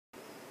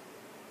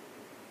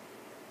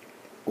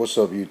What's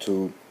up,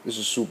 YouTube? This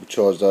is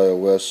Supercharged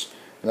iOS,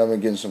 and I've been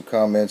getting some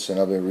comments,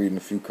 and I've been reading a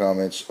few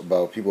comments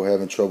about people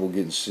having trouble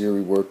getting Siri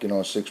working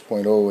on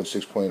 6.0 and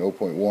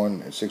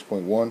 6.0.1 and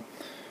 6.1.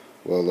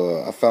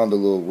 Well, I found a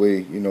little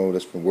way,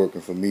 that's been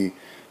working for me,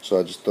 so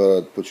I just thought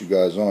I'd put you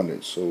guys on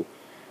it. So,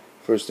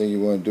 first thing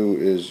you want to do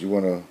is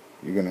you're gonna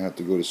have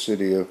to go to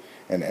Cydia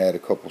and add a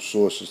couple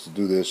sources to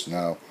do this.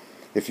 Now,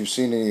 if you've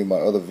seen any of my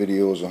other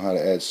videos on how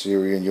to add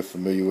Siri and you're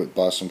familiar with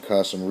Basim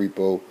Qasim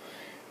repo,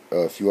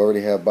 if you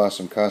already have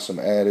Basim Qasim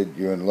added,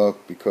 you're in luck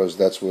because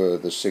that's where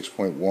the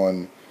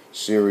 6.1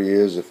 Siri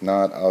is. If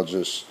not, I'll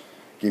just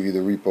give you the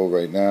repo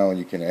right now and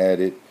you can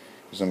add it,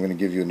 because I'm going to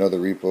give you another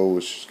repo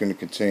which is going to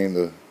contain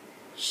the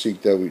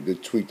tweak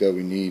that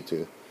we need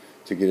to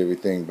get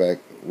everything back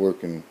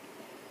working.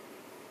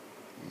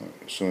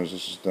 As soon as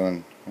this is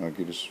done, I'll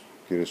get us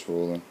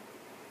rolling.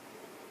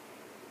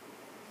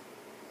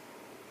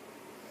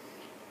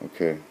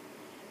 Okay.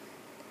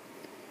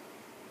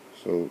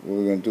 So what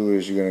we're going to do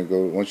is you're going to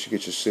go, once you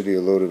get your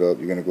Cydia loaded up,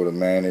 you're going to go to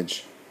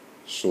Manage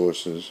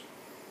Sources.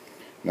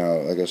 Now,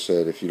 like I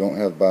said, if you don't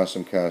have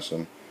Basim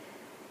Qasim,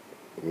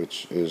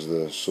 which is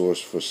the source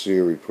for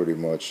Siri pretty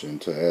much, and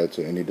to add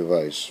to any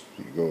device,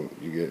 you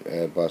get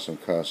Add Basim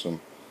Qasim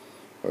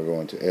by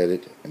going to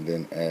Edit and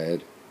then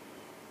Add,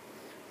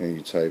 and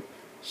you type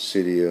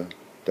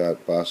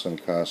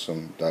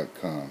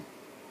cydia.basimqasim.com.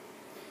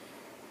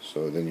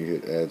 So then you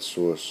hit Add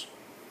Source.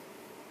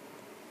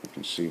 You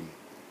can see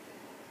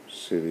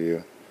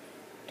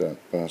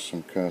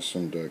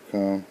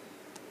cydia.basimqasim.com.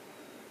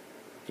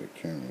 The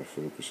camera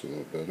focus a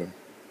little better.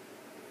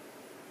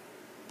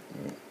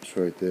 It's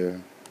right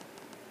there.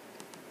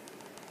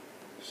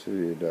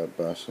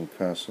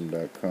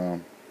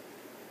 cydia.basimqasim.com.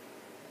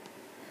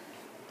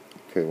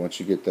 Okay, once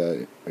you get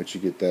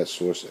that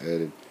source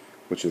added,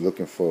 what you're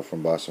looking for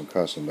from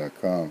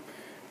basimqasim.com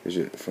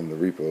from the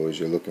repo is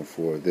you're looking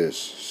for this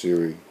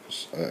Siri,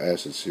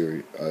 Acid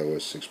Siri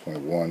iOS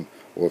 6.1,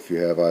 or if you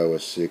have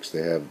iOS 6,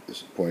 they have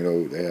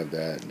 0.0, they have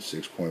that, and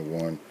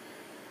 6.1,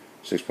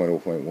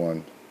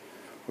 6.0.1.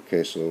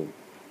 Okay, so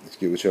let's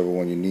get whichever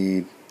one you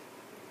need,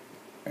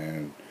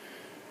 and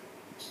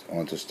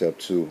on to step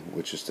 2,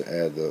 which is to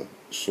add the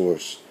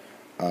source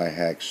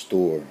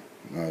iHackStore.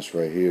 Now it's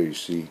right here. You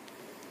see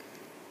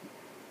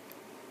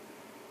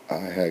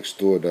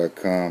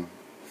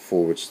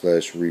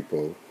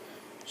iHackStore.com/repo.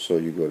 So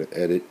you go to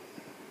Edit,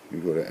 you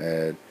go to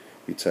Add,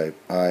 you type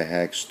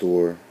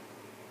iHackStore.com/repo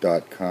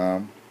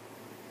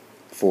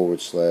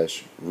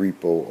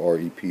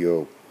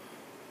REPO.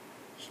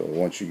 So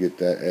once you get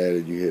that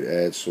added, you hit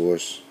Add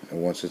Source,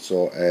 and once it's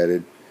all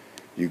added,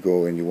 you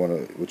go and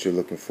what you're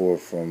looking for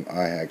from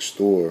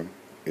iHackStore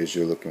is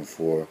you're looking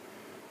for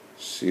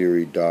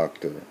Siri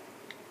Doctor.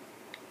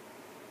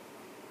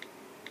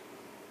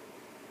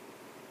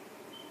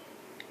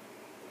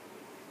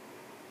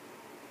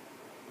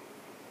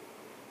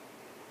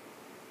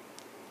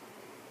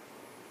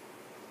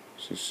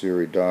 So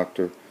Siri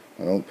Doctor.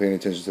 Now don't pay any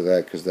attention to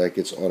that because that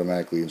gets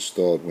automatically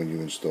installed when you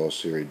install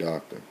Siri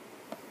Doctor.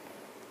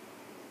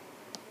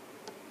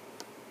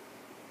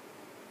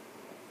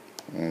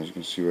 And as you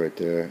can see right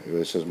there, if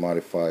it says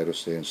modify, it'll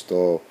say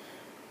install.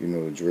 You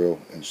know the drill.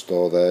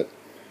 Install that.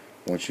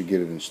 Once you get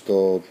it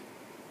installed,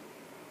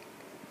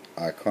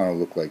 icon will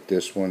look like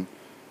this one,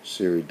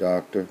 Siri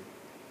Doctor.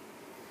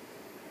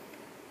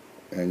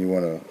 And you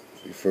want to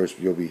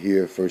you'll be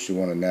here. First you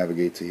want to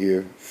navigate to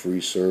here, free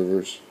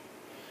servers.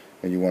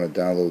 And you want to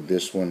download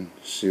this one,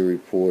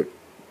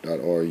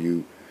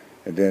 SiriPort.ru,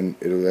 and then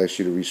it'll ask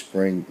you to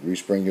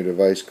respring your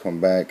device, come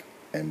back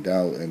and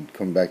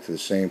come back to the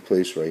same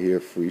place right here,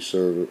 free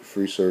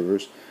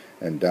servers,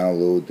 and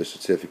download the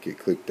certificate.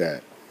 Click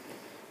that.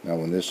 Now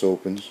when this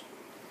opens,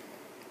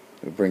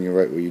 it'll bring you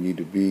right where you need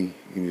to be.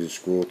 You need to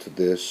scroll to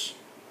this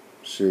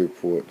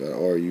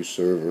SiriPort.ru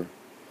server.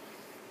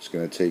 It's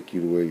going to take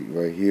you to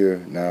right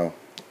here. Now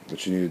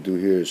what you need to do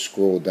here is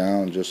scroll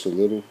down just a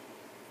little.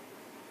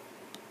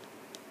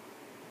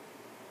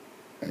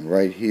 And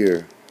right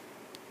here,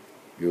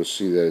 you'll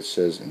see that it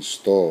says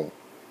install.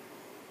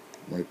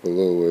 Right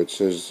below where it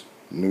says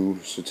new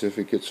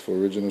certificates for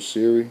original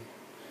Siri.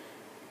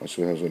 That's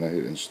what happens when I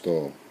hit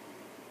install.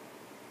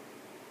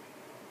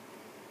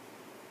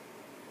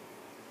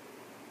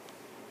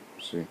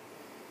 See?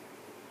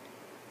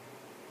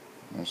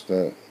 That's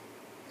that.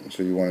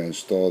 So you want to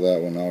install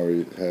that one. I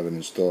already have it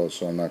installed,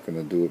 so I'm not going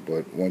to do it.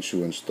 But once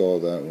you install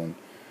that one,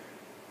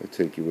 it'll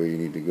take you where you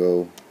need to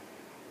go.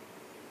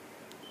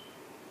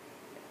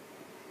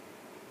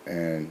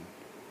 And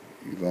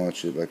you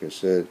launch it. Like I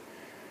said,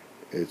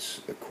 it's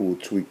a cool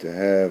tweak to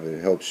have.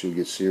 It helps you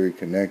get Siri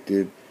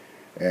connected,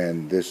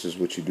 and this is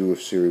what you do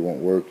if Siri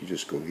won't work. You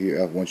just go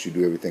here. Once you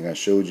do everything I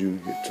showed you,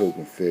 hit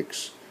token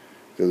fix,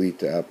 delete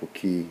the Apple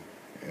key,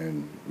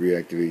 and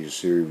reactivate your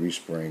Siri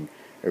respring.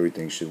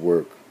 Everything should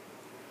work.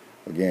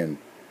 Again,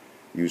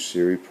 use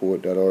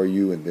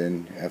SiriPort.ru, and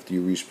then after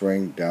you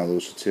respring,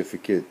 download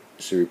certificate,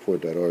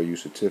 SiriPort.ru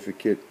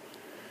certificate,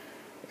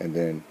 and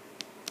then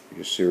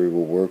your Siri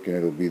will work, and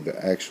it'll be the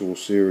actual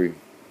Siri.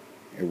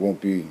 It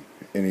won't be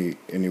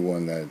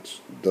anyone that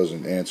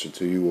doesn't answer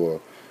to you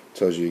or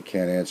tells you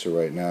can't answer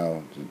right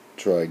now, to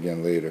try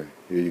again later.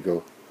 Here you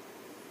go.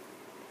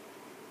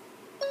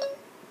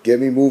 Get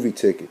me movie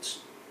tickets.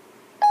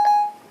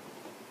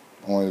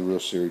 Only the real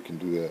Siri can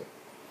do that.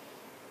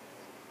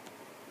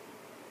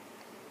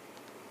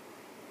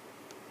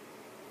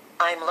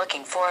 I'm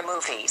looking for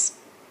movies.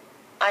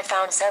 I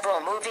found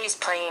several movies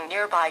playing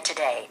nearby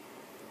today.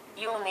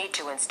 You'll need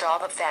to install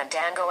the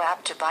Fandango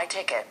app to buy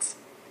tickets.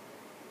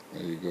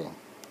 There you go.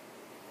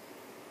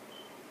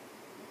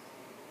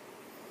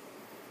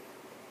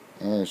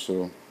 Alright,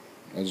 so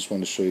I just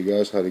wanted to show you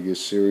guys how to get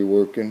Siri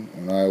working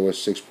on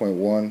iOS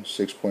 6.1,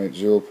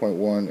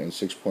 6.0.1, and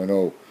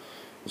 6.0.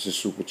 This is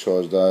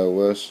supercharged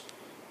iOS.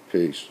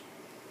 Peace.